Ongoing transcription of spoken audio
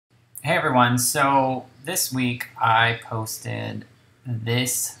Hey everyone, so this week I posted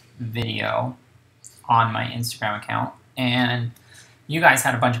this video on my Instagram account and you guys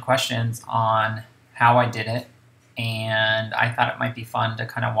had a bunch of questions on how I did it, and I thought it might be fun to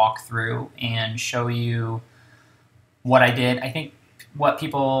kind of walk through and show you what I did. I think what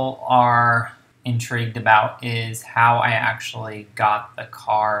people are intrigued about is how I actually got the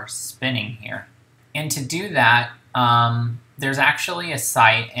car spinning here. And to do that, there's actually a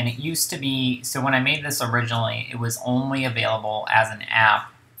site, and it used to be, so when I made this originally, it was only available as an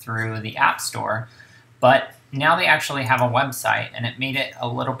app through the App Store, but now they actually have a website, and it made it a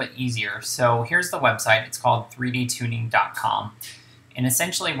little bit easier. So here's the website. It's called 3dtuning.com, and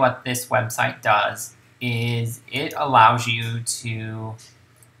essentially what this website does is it allows you to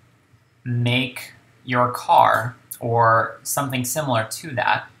make your car, or something similar to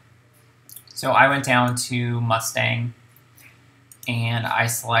that. So I went down to Mustang and I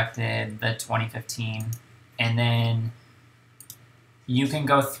selected the 2015, and then you can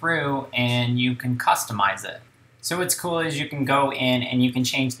go through and you can customize it. So what's cool is you can go in and you can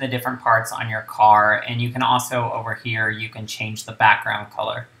change the different parts on your car, and you can also, over here, you can change the background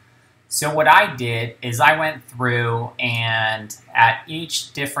color. So what I did is I went through, and at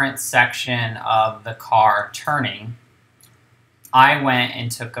each different section of the car turning, I went and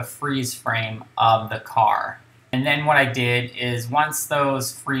took a freeze frame of the car. And then what I did is once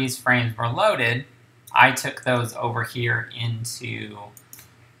those freeze frames were loaded, I took those over here into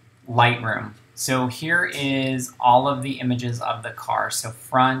Lightroom. So here is all of the images of the car. So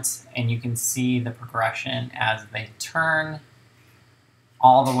front, and you can see the progression as they turn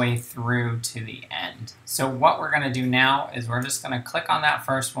all the way through to the end. So what we're going to do now is we're just going to click on that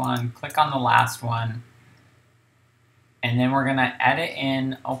first one, click on the last one, and then we're going to edit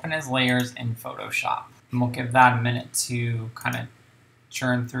in, open as layers in Photoshop. And we'll give that a minute to kind of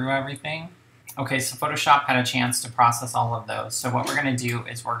churn through everything. Okay, so Photoshop had a chance to process all of those. So what we're going to do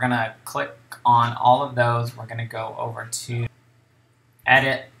is we're going to click on all of those. We're going to go over to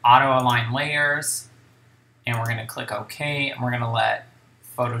Edit, Auto Align Layers, and we're going to click OK, and we're going to let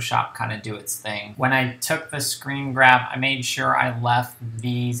Photoshop kind of do its thing. When I took the screen grab, I made sure I left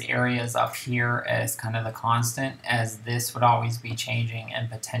these areas up here as kind of the constant, as this would always be changing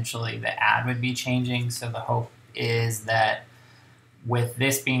and potentially the ad would be changing. So the hope is that with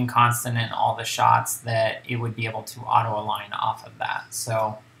this being constant in all the shots, that it would be able to auto align off of that.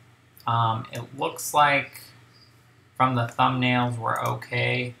 So it looks like from the thumbnails we're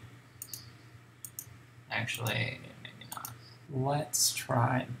okay. Actually, let's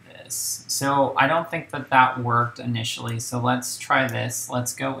try this. So I don't think that that worked initially, so let's try this.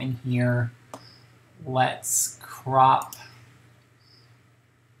 Let's go in here. Let's crop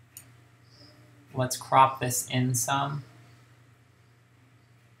this in some.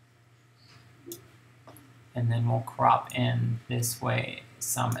 And then we'll crop in this way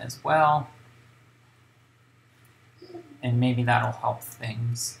some as well. And maybe that'll help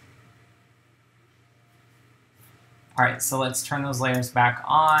things. All right, so let's turn those layers back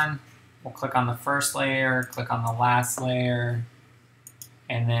on. We'll click on the first layer, click on the last layer,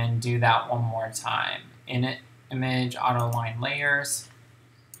 and then do that one more time. Init, Image, Auto Align Layers,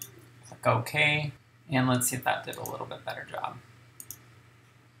 click OK, and let's see if that did a little bit better job.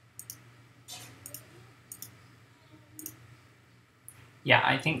 Yeah,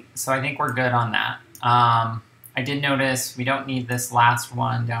 I think we're good on that. I did notice we don't need this last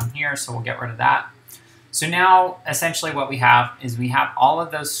one down here, so we'll get rid of that. So now, essentially what we have is we have all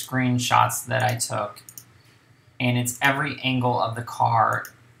of those screenshots that I took, and it's every angle of the car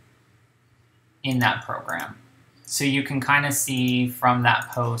in that program. So you can kind of see from that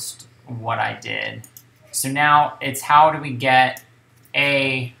post what I did. So now it's how do we get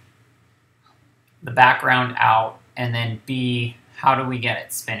A, the background out, and then B, how do we get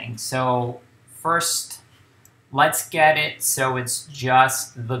it spinning? So first, let's get it so it's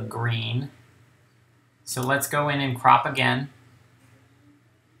just the green. So let's go in and crop again.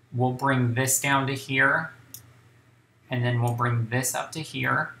 We'll bring this down to here, and then we'll bring this up to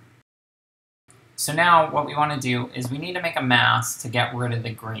here. So now what we want to do is we need to make a mask to get rid of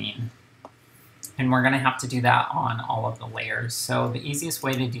the green. And we're going to have to do that on all of the layers. So the easiest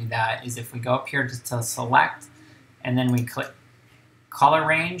way to do that is if we go up here to select, and then we click color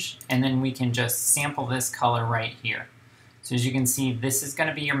range, and then we can just sample this color right here. So as you can see, this is going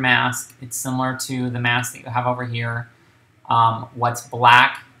to be your mask. It's similar to the mask that you have over here. What's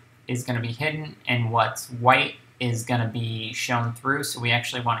black is going to be hidden, and what's white is going to be shown through. So we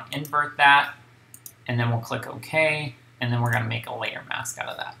actually want to invert that, and then we'll click OK, and then we're going to make a layer mask out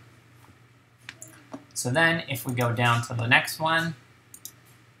of that. So then if we go down to the next one,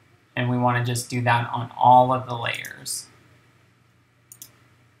 want to just do that on all of the layers.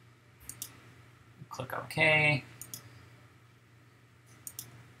 Click OK.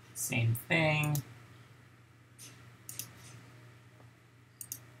 Same thing.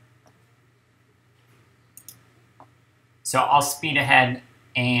 So I'll speed ahead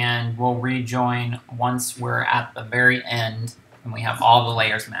and we'll rejoin once we're at the very end and we have all the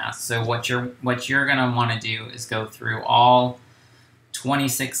layers masked. So what you're going to want to do is go through all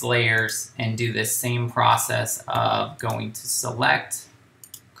 26 layers and do this same process of going to select,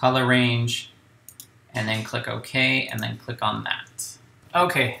 color range, and then click OK, and then click on that.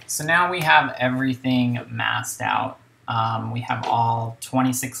 Okay, so now we have everything masked out. We have all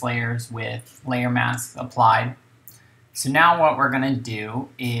 26 layers with layer masks applied. So now what we're going to do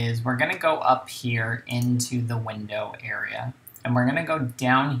is we're going to go up here into the window area, and we're going to go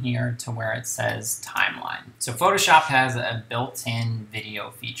down here to where it says timeline. So Photoshop has a built-in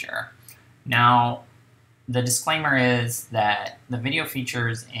video feature. Now, the disclaimer is that the video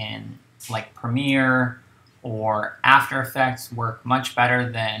features in like Premiere or After Effects work much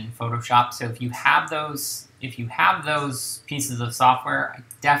better than Photoshop. So if you have those pieces of software, I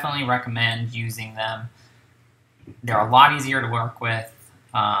definitely recommend using them. They're a lot easier to work with.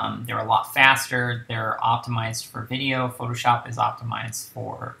 They're a lot faster. They're optimized for video. Photoshop is optimized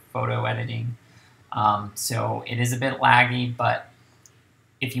for photo editing. So it is a bit laggy, but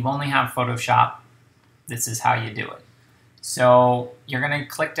if you only have Photoshop, this is how you do it. So you're going to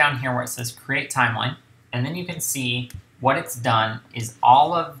click down here where it says Create Timeline, and then you can see what it's done is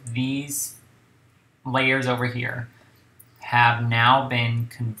all of these layers over here have now been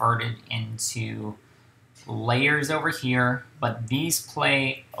converted into layers over here, but these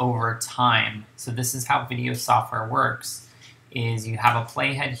play over time. So this is how video software works, is you have a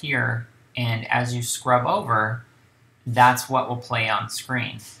playhead here, and as you scrub over, that's what will play on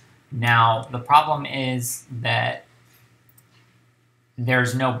screen. Now, the problem is that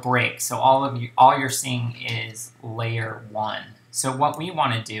there's no break, so all you're seeing is layer 1. So what we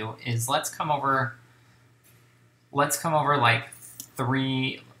want to do is let's come over like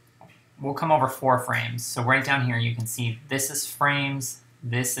 3. We'll come over 4 frames. So right down here you can see this is frames,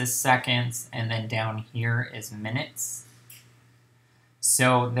 this is seconds, and then down here is minutes.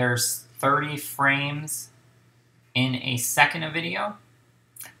 So there's 30 frames in a second of video.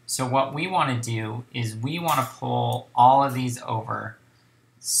 So what we want to do is we want to pull all of these over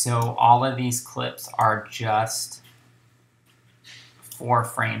so all of these clips are just 4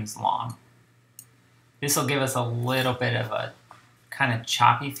 frames long. This will give us a little bit of a kind of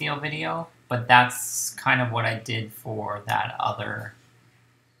choppy feel video, but that's kind of what I did for that other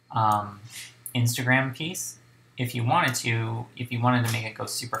Instagram piece. If you wanted to make it go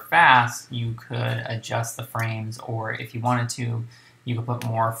super fast, you could adjust the frames, or if you wanted to, you could put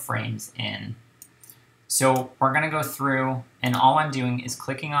more frames in. So we're going to go through, and all I'm doing is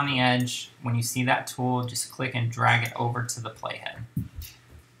clicking on the edge. When you see that tool, just click and drag it over to the playhead.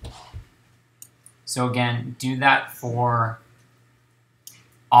 So again, do that for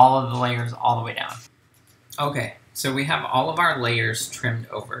all of the layers all the way down. Okay, so we have all of our layers trimmed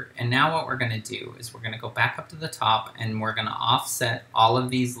over, and now what we're going to do is we're going to go back up to the top and we're going to offset all of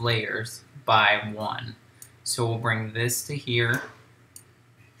these layers by 1. So we'll bring this to here,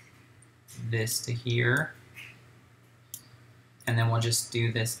 this to here, and then we'll just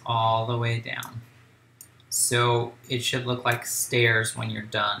do this all the way down. So it should look like stairs when you're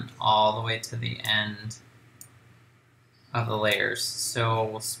done, all the way to the end of the layers. So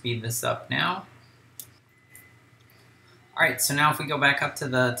we'll speed this up now. Alright, so now if we go back up to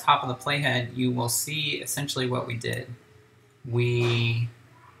the top of the playhead, you will see essentially what we did. We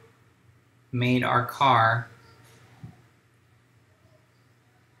made our car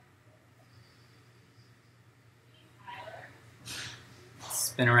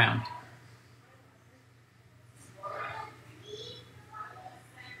spin around.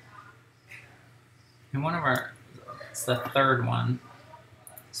 And it's the third one.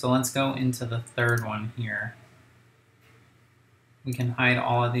 So let's go into the third one here. We can hide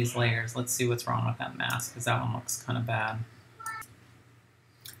all of these layers. Let's see what's wrong with that mask, because that one looks kind of bad.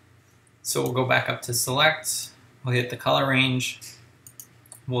 So we'll go back up to select, we'll hit the color range,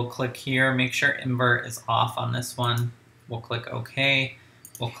 we'll click here, make sure invert is off on this one, we'll click OK,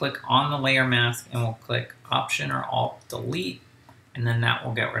 we'll click on the layer mask and we'll click Option or Alt Delete, and then that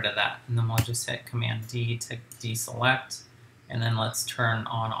will get rid of that. And then we'll just hit Command D to deselect, and then let's turn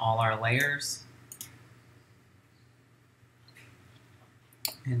on all our layers.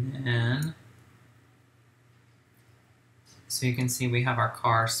 And then, so you can see we have our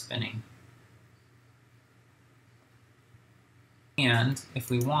car spinning. And if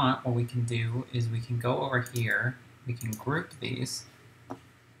we want, what we can do is we can go over here, we can group these.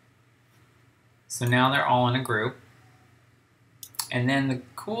 So now they're all in a group. And then the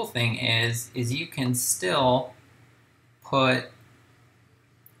cool thing is you can still put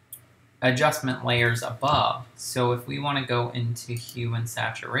adjustment layers above. So if we want to go into hue and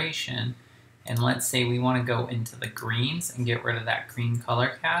saturation, and let's say we want to go into the greens and get rid of that green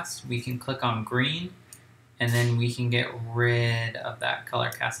color cast, we can click on green, and then we can get rid of that color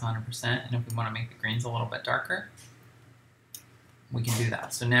cast 100%. And if we want to make the greens a little bit darker, we can do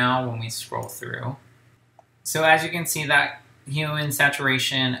that. So now when we scroll through, so as you can see, that hue and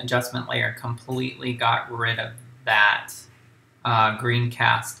saturation adjustment layer completely got rid of that green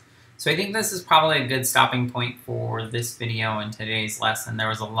cast. So I think this is probably a good stopping point for this video and today's lesson. There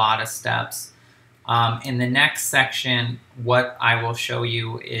was a lot of steps. In the next section, what I will show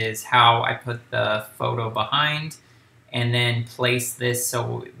you is how I put the photo behind and then place this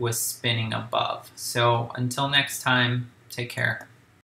so it was spinning above. So until next time, take care.